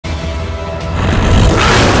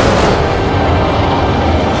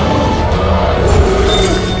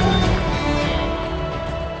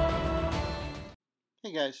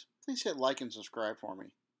please hit like and subscribe for me.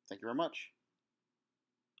 Thank you very much.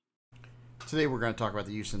 Today we're going to talk about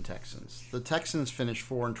the Houston Texans. The Texans finished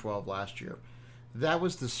 4-12 last year. That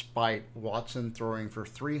was despite Watson throwing for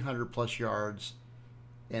 300 plus yards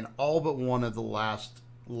in all but one of the last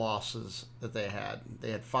losses that they had.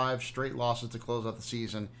 They had 5 straight losses to close out the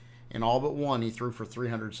season, and all but one he threw for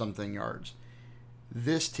 300 something yards.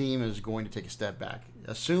 This team is going to take a step back.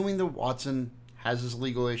 Assuming that Watson has his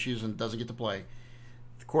legal issues and doesn't get to play,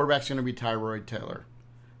 the quarterback's going to be Tyrod Taylor.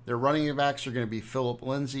 Their running backs are going to be Phillip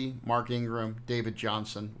Lindsay, Mark Ingram, David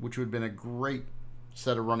Johnson, which would have been a great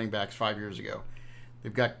set of running backs 5 years ago.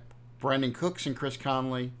 They've got Brandon Cooks and Chris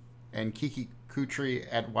Conley and Kiki Kutri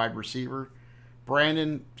at wide receiver.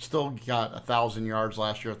 Brandon still got 1,000 yards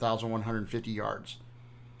last year, 1,150 yards.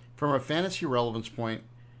 From a fantasy relevance point,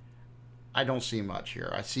 I don't see much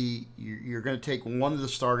here. I see you're going to take one of the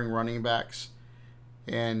starting running backs,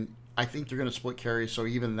 and I think you're going to split carries, so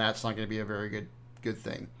even that's not going to be a very good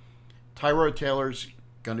thing. Tyrod Taylor's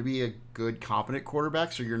going to be a good, competent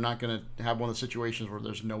quarterback, so you're not going to have one of the situations where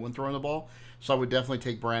there's no one throwing the ball. So I would definitely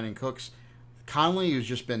take Brandon Cooks. Conley has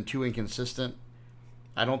just been too inconsistent.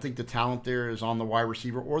 I don't think the talent there is on the wide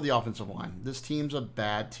receiver or the offensive line. This team's a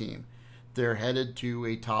bad team. They're headed to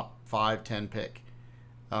a top 5-10 pick.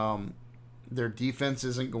 Their defense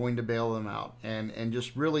isn't going to bail them out. And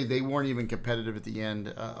just really, they weren't even competitive at the end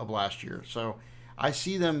of last year. So I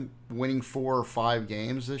see them winning 4 or 5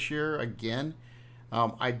 games this year again.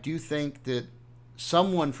 I do think that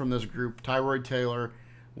someone from this group, Tyrod Taylor,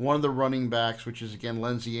 one of the running backs, which is, again,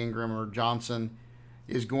 Lindsey Ingram or Johnson,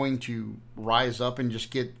 is going to rise up and just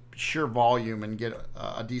get sheer volume and get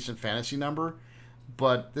a decent fantasy number.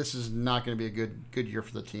 But this is not going to be a good year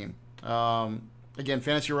for the team. Again,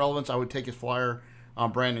 fantasy relevance, I would take a flyer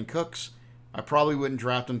on Brandon Cooks. I probably wouldn't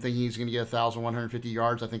draft him thinking he's going to get 1,150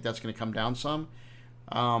 yards. I think that's going to come down some.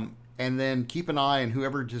 And then keep an eye on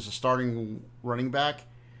whoever is a starting running back.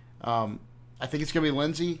 I think it's going to be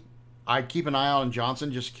Lindsey. I'd keep an eye on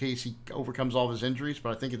Johnson just in case he overcomes all of his injuries.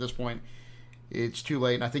 But I think at this point, it's too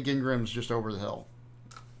late. And I think Ingram's just over the hill.